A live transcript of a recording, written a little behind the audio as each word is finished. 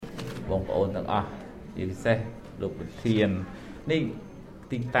បងប្អូនទាំងអស់ជាពិសេសលោកប្រធាននេះ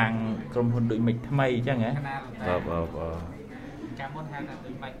ទីតាំងក្រុមហ៊ុនដូចមិចថ្មីអញ្ចឹងហ៎ចាំមុនហៅថាដូ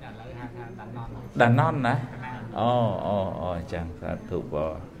ចមិចឥឡូវហៅថាដាណនណាអូចឹងសាធុប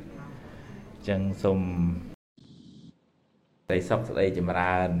ងចឹងសូមស្ដីសុខស្ដីចម្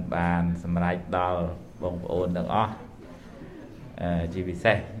រើនបានសម្រេចដល់បងប្អូនទាំងអស់ជាពិ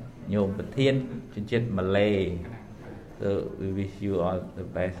សេសញោមប្រធានជនជាតិម៉ាឡេ so we wish you all the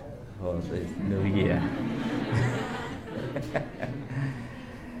best for this new year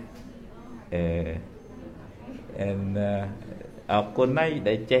អរគុណណាស់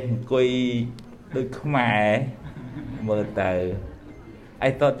ដែលចេះអង្គុយដូចខ្មែរមើលទៅ I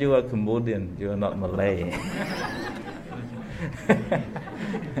thought you were Cambodian you are not Malay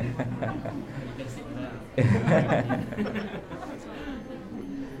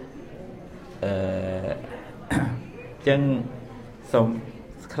ចឹងសូម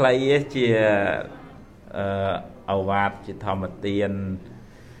ខ្លីជាអវាទជាធម្មទាន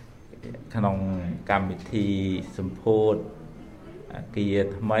ក្នុងកម្មវិធីសម្ពោធអាគារ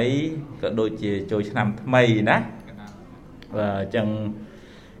ថ្មីក៏ដូចជាចូលឆ្នាំថ្មីណាចឹង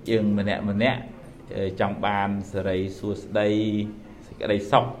យើងម្នាក់ចង់បានសេរីសួស្តីសេចក្តី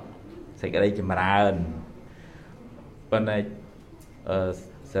សុខសេចក្តីចម្រើនប៉ុន្តែ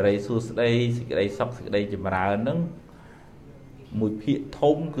សេរីសួស្តីសេចក្តីសុខសេចក្តីចម្រើនហ្នឹងមួយភាគ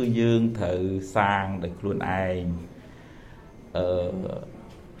ធំគឺយើងត្រូវសាងដោយខ្លួនឯង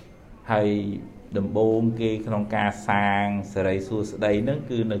ហើយដំបូងគេក្នុងការសាងសេរីសួស្តីហ្នឹង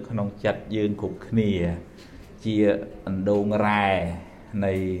គឺនៅក្នុងចិត្តយើងគ្រប់គ្នាជាអណ្ដូងរ៉ែ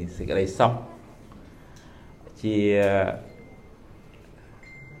នៃសេចក្តីសុខជា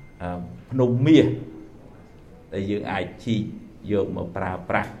ភ្នំមាសដែលយើងអាចជីកយកមកប្រើ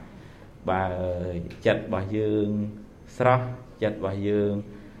ប្រាស់បើចិត្តរបស់យើងស្រស់ចិត្តរបស់យើង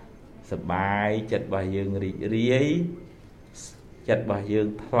សប្បាយចិត្តរបស់យើងរីករាយចិត្តរបស់យើង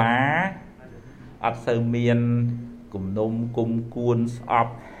ថ្លាអត់សូវមានគំនុំគុំគួនស្អ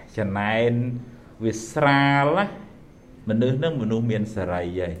ប់ចំណែនវាស្រាលណាមនុស្សនឹងមនុស្សមានសេរី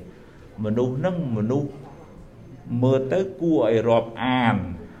ហើយមនុស្សនឹងមនុស្សមើលទៅគួរឲ្យរាប់អាន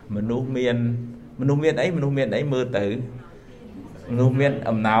មនុស្សមានអីមើលទៅមនុស្សមាន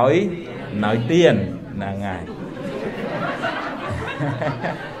អំណោយទានហ្នឹងហើយ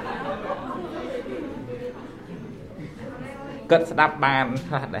គាត់ស្ដាប់បាន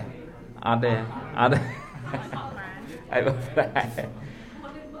ខ្លះដែរអត់ទេហើយបងប្រែ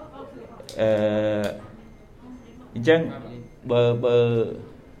អញ្ចឹង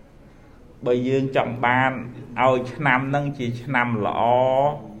បើយើងចង់បានឲ្យឆ្នាំហ្នឹងជាឆ្នាំល្អ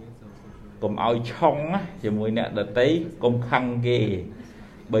កុំឲ្យឆុងជាមួយអ្នកដទៃកុំខឹងគេ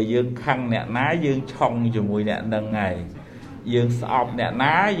បើយើងខឹងអ្នកណាយើងឆុងជាមួយអ្នកហ្នឹងហើយយើងស្អប់អ្នក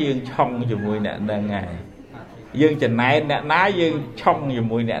ណាយើងឆុងជាមួយអ្នកហ្នឹងហើយយើងចំណែនអ្នកណាយើងឆុងជា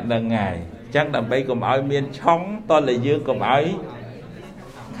មួយអ្នកហ្នឹងហើយអញ្ចឹងដើម្បីកុំឲ្យមានឆុងតលតែយើងកុំឲ្យ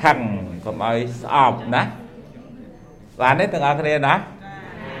ខឹងកុំឲ្យស្អប់ណាបានទេទាំងអស់គ្នាណា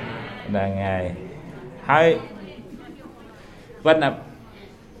ហ្នឹងហើយប៉ុន្តែ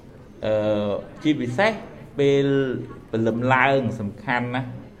ជាពិសេសពេលព្រលឹមឡើងសំខាន់ណា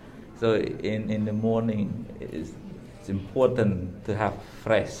so in the morning it's important to have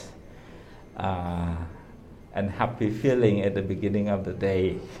fresh and happy feeling at the beginning of the day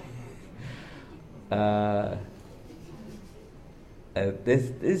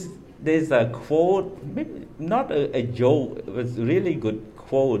there's a quote maybe not a joke it was really good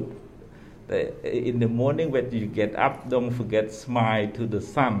quote that in the morning when you get up don't forget smile to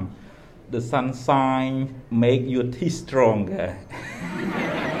the sunshine make your teeth stronger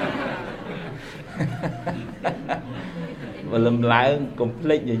ព្រលឹមឡើងកុំភ្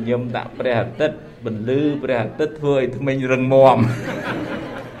លេចញញឹមដាក់ព្រះអាទិត្យបន្លឺព្រះអាទិត្យធ្វើឲ្យធ្មេញរឹងមាំ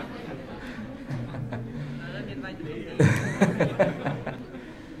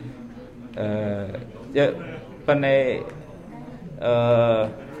ប៉ុន្តែ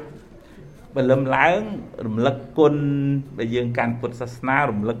ព្រលឹមឡើងរំលឹកគុណដែលយើងកាន់ពុទ្ធសាសនា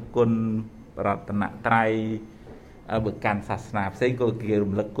រំលឹកគុណរតនត្រ័យបើកាន់សាសនាផ្សេងក៏គេ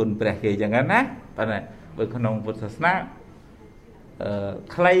រំលឹកគុណព្រះគេអញ្ចឹងណាប៉ុន្តែបើក្នុងពុទ្ធសាសនា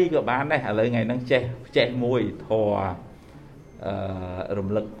ខ្លីក៏បានដែរឥឡូវថ្ងៃហ្នឹងចេះមួយធម៌រំ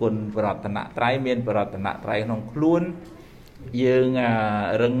លឹកគុណរតនត្រ័យមានរតនត្រ័យក្នុងខ្លួនយើង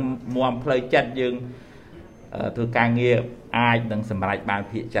រឹងមាំផ្លូវចិត្តយើងធ្វើការងារអាចនឹងសម្រេចបាន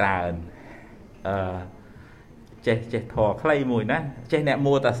ភាគច្រើនចេះធម៌ខ្លីមួយណាចេះអ្នក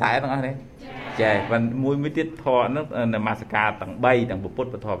មួតាសែទាំងអស់នេះចេះપણមួយទៀតធម៌ហ្នឹងនមស្ការទាំង3ទាំងពុទ្ធ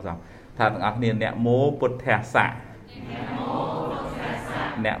ពធប្រសងថាទាំងអស់គ្នាអ្នកមោពុទ្ធស័ក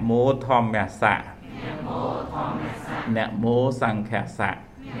nẹ mô thom mẹ xạ nẹ mô sang khẹ xạ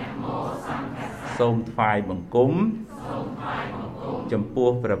xôm phai bằng cúm chấm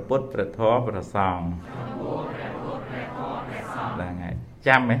pua pra put pra thó pra sòng là ngày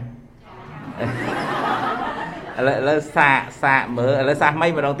chăm ấy là xạ mở là xạ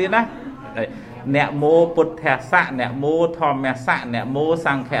mây mà đầu tiên đó nẹ mô put thẹ xạ nẹ mô thom mẹ xạ nẹ mô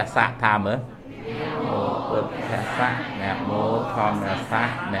sang khẹ xạ thà mở put thẹ xạ nẹ mô thom mẹ xạ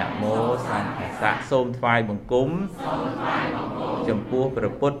nẹ mô sang khẹ xạ xôm phai bằng cúm chấm pua pra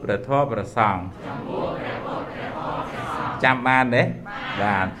put pra thó pra sòng chăm ban đấy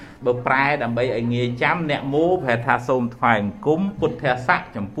và bờ prai đầm bay anh nghe chăm nẹt mố phải tha xôm thoại cúng put theo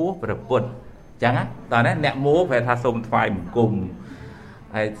sắc chấm pú phải put chẳng á tao đấy nẹt mố phải tha xôm thoại cùng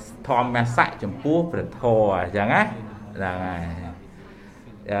hay thom mẹ sắc chấm pú phải thò chẳng á là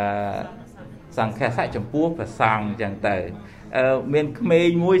sang khe sắc chấm pú phải sang chẳng tới miền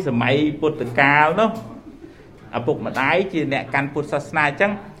khmer mũi sờ máy put từ cao đó phục mà đái chỉ nẹt can put sasna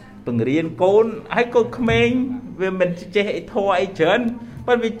chẳng từng riêng côn hay con khmer về mình chế thò ấy chớn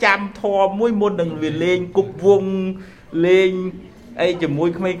bởi vì chăm thò mũi môn đừng về lên cục vùng lên ấy chỉ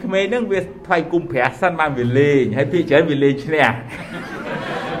mũi khmer nước về thay cùng phép săn mang về lên hay phi chớn về lên chứ nè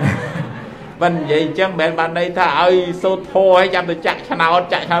mình vậy chẳng bạn bạn đây ta ơi số thò hay chăm tôi chạy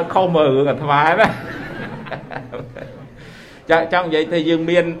sao không mở cả thoải đó trong vậy thì dương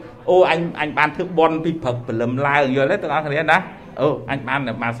miên ô anh ban thức bon pi phật phải lầm lai rồi đấy tôi nói thế đó anh ban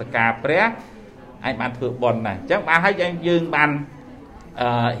là masaka pré anh ban thức bon này chắc ban thấy anh dương ban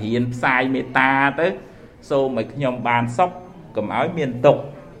hiện sai meta tới xô mấy nhom ban sóc cầm áo miền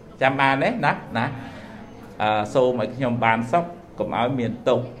tục chăm ban đấy nè xô mấy nhom ban sóc cầm áo miền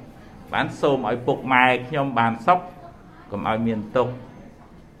tục bán xô mọi phục mai nhom ban sóc cầm áo miền tục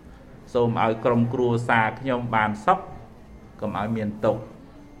xô mọi cầm cua xa nhom ban sóc cầm áo miền tục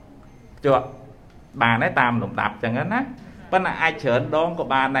cho bà ấy tam lồng đạp chẳng á vẫn là ai chớn đón của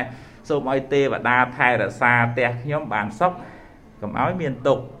bà này xô mọi tê và đa thay là xa tè nhóm bàn sóc cầm áo miền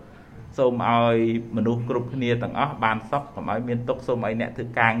tục xô mọi mình nuôi group kia tầng ó bàn sóc cầm áo miền tục xô mọi nẹt thứ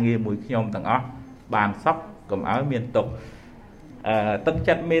ca nghe mùi nhom tầng ó bàn sóc cầm áo miền tục tất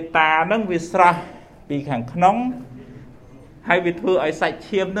chặt meta nâng vì sao vì hàng nóng hay vì thưa ấy sạch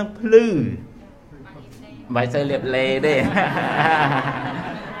chiêm nâng lư vậy sẽ liệp lề đi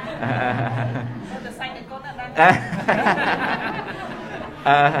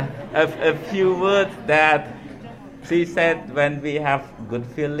a few words that she said when we have good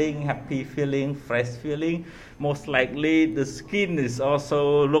feeling, happy feeling, fresh feeling, most likely the skin is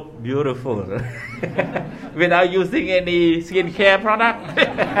also look beautiful without using any skincare product.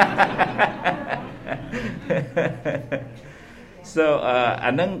 So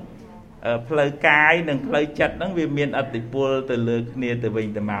anh nâng plei cai nâng plei chặt nâng vì miền ắt tịch pol từ lược nia từ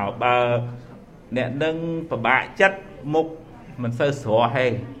bình từ màu ba nè nâng và bạ chất mục mình sơ sổ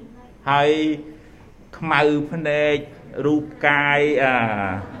hay màu phân đề rụp cai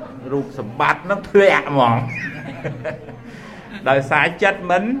rụp sầm bát nó thuệ mòn đời sai chất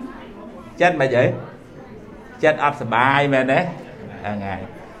mình chất mà vậy chất ấp sầm bài mà đấy ngày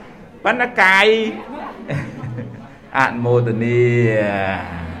bánh nó cay ăn mô từ nia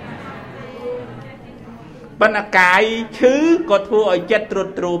bánh là cái chứ có thua ở chất trụt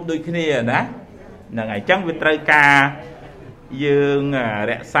đôi khi nè là ngày chẳng vì trời ca dương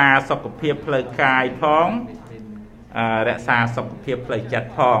rẽ xa sọc của phiếp lời cài phong rẽ xa sọc của phiếp lời chặt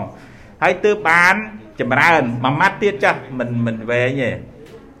phong hãy tư bán chầm ra ơn mà mát tiết cho mình về nhỉ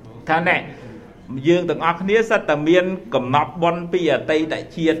thế này dương từng ọc nế rất là miên cầm nọc bon pi ở tây tại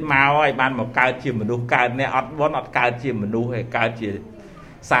chiết màu ai ban một cao chìm mà đu cao nè ọt bon ọt cao chìm mà đu hay cao chìm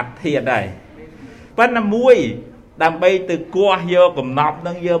sạt thiệt đây vẫn là muối đam bay từ qua vô cầm nọc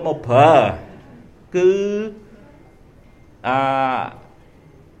nâng vô một phở cứ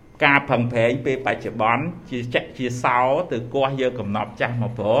ca phần phê bê bài chợ bón chia sáu từ qua vô cầm nọc chắc một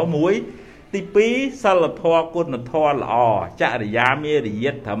phở muối tí pí sao là thoa côn là thoa lò chạ để giá mê để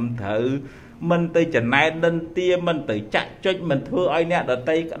giết thẩm thử mình từ trận này nên tia mình từ chạy cho mình thưa ai nè ở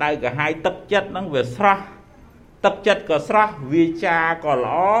đây đây cả hai tập chất nó về sra tập chất có sra vì cha có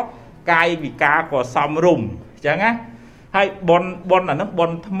ló cay vì ca có xăm rùm chẳng á hay bon là nó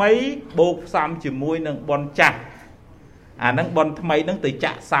bon mấy bột xăm chỉ môi nâng bon chặt nó bon mấy nó từ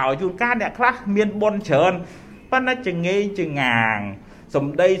chạ xào chun cá nè khác miên bon trơn bắt nó chừng nghe chừng ngàn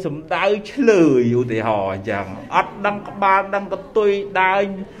sầm đây sầm đai lườiอยู่thì họ chẳng ắt đang có ba đang có tôi đai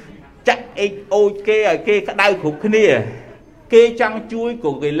chắc ok ở kia cái đai khủng kia kia trăng chui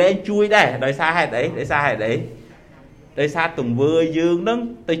của người lên chui đây đời xa hay đấy để xa hay đấy ដោយសារទង្វើយើងនឹង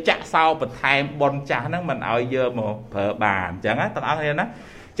ទៅចាក់សោបន្ថែមបនចាស់ហ្នឹងមិនឲ្យយកមកប្រើបានអញ្ចឹងណាទាំងអស់គ្នាណា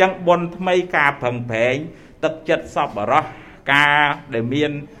អញ្ចឹងបនថ្មីការប្រឹងប្រែងទឹកចិត្តសប្បុរសការដែលមា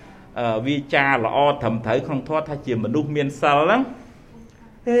នវាចាល្អត្រឹមត្រូវក្នុងធម៌ថាជាមនុស្សមានសិលហ្នឹង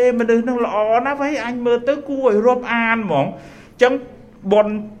មនុស្សហ្នឹងល្អណាស់vậyអញមើលទៅគួរឲ្យរាប់អានហ្មងអញ្ចឹងបន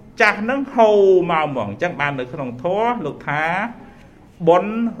ចាស់ហ្នឹងហូរមកហ្មងអញ្ចឹងបាននៅក្នុងធម៌លោកថាបន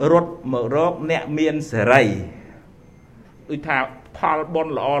រត់មករកអ្នកមានសេរីដូចថាផលបន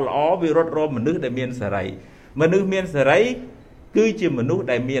ល្អល្អវារត់រកមនុស្សដែលមានសេរីមនុស្សមានសេរីគឺជាមនុស្ស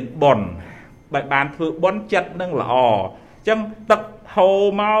ដែលមានបនបើបានធ្វើបនចិត្តនឹងល្អអញ្ចឹងទឹកហូរ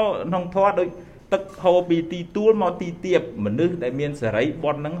មកក្នុងធម៌ដូចទឹកហូរពីទីទួលមកទីទាបមនុស្សដែលមានសេរីប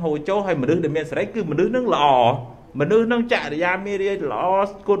ននឹងហូរចូលហើយមនុស្សដែលមានសេរីគឺមនុស្សនឹងល្អមនុស្សនឹងចរិយាមេរយាល្អ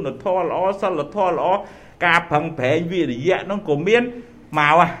គុណធម៌ល្អសិលធម៌ល្អការប្រឹងប្រែងវិរិយៈនឹងក៏មានម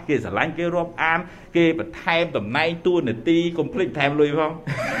កគេស្រឡាញ់គេរាប់អានគេបន្ថែមតំណែងតួនាទីកុំភ្លេចថែមលុយផង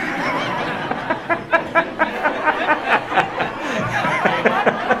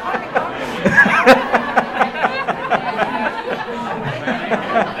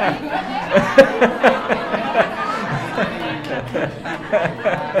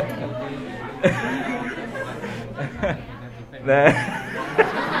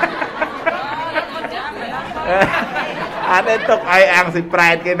អានេះទុកឲ្យអាំងស៊ីប្រែ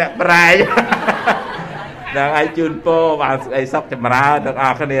តគេអ្នកប្រែងដល់ឲ្យជូនពោបានស្អីសុខចម្រើនទាំងអ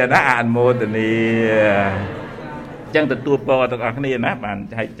ស់គ្នាណាអនុមោទនាអញ្ចឹងទទួលពោទាំងអស់គ្នាណាបាន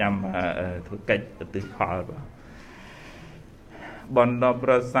ចែកចាំធ្វើកិច្ចឧទ្ទិសផលបាទបណ្ដ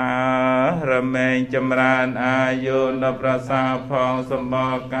ប្រសារមែងចម្រើនអាយុដល់ប្រសាផងសម្ប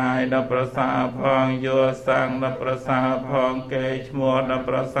កកាយដល់ប្រសាផងយោសាំងដល់ប្រសាផងគេឈ្មោះដល់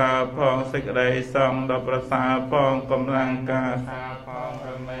ប្រសាផងសេចក្តីសង្ឃដល់ប្រសាផងកម្លាំងការសាផង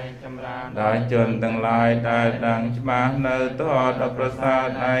រមែងចម្រើនដល់ជនទាំងឡាយដែលដឹងច្បាស់នៅធម៌ដល់ប្រសា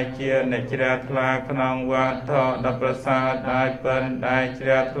ដែលជាអ្នកជ្រះថ្លាក្នុងវត្ថុដល់ប្រសាដែលពិនដែលជ្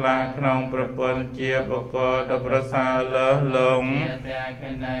រះថ្លាក្នុងប្រពន្ធជាបុគ្គលដល់ប្រសាលើសលងតែក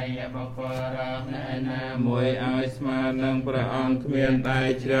ណៃបុគ្គលរកណែណាមួយឲ្យស្មើនឹងព្រះអង្គគ្មានតែ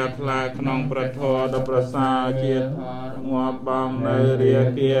ជ្រះថ្លាក្នុងព្រះធម៌ដ៏ប្រសើរជាធម៌ងាប់បងនៅរា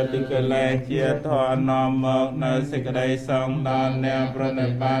គាទីកិលេសជាធម៌នាំមកនៅសេចក្តីសង្ឃដល់អ្នកប្រណិ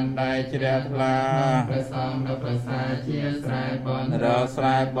បានដែលជ្រះថ្លាព្រះសង្ឃដ៏ប្រសើរជាស្រែបនរកស្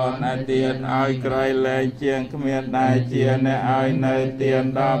រែបនឲ្យទៀតឲ្យក្រៃលែងជាងគ្មានដែលជាអ្នកឲ្យនៅទាន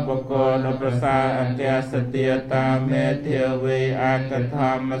ដល់បុគ្គលដ៏ប្រសើរអគ្គសទាតាមេធាវីអកធ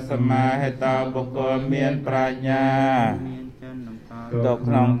ម្មសមាហេតបុគ្គលមានប្រាជ្ញាទៅ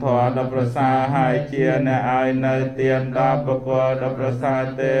ក្នុងធម៌ដ៏ប្រសើរហើយជាអ្នកឲ្យនៅទានដល់បុគ្គលដ៏ប្រសើរ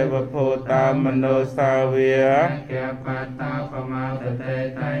ទេវភូតាមនុស្សសាវាគេបាតាបមាតទេ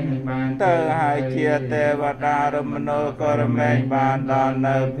តែនឹងបានទៅហើយជាទេវតារមនុស្សក៏រមែងបានដល់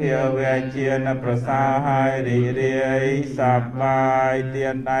នៅភាវៈជាអ្នកប្រសើរហើយរីករាយសប្បាយទា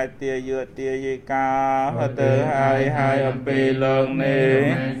នដែលទាយុទាយិកាទៅហើយអំពីលោកនេះ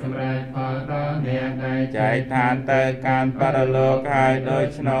សម្រាប់ផលដល់អ្នកដែលចែកឋានទៅការបរលោកហើយដូ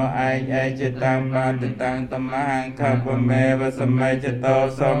ច្នោះឯងជាតាមបានតាំងតមហង្ខពមេវសម័យចតោ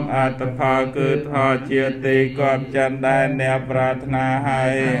សំអត្តផលគឺធម៌ជាទីគាប់ចិនដែលអ្នកប្រាថ្នាហើ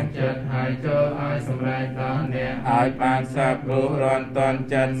យចិត្តហើយចូលឲ្យសម្រេចដល់អ្នកឲ្យបានសពរុះរនតន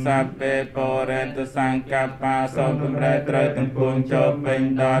ចិត្តសពពេពរេតសង្កប្បាសូមសម្រេចត្រូវទាំងពួងចូលពេញ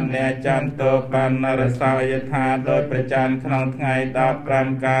ដល់អ្នកចន្ទោបណ្ណរសោយថាដោយប្រចាំក្នុងថ្ងៃ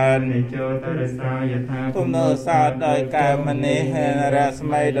15កើតនិចូលទៅរសោយថាគុំនៅសោដោយកែមនេះរស្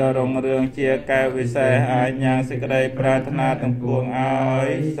មីដ៏រុងរឿងជាកែវិសេសអាចញ៉ាំសេចក្តីប្រាថ្នាទាំងពួងឲ្យ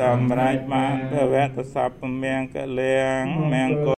សម្រេចបានភវៈសពមង្គលៀងមង្គល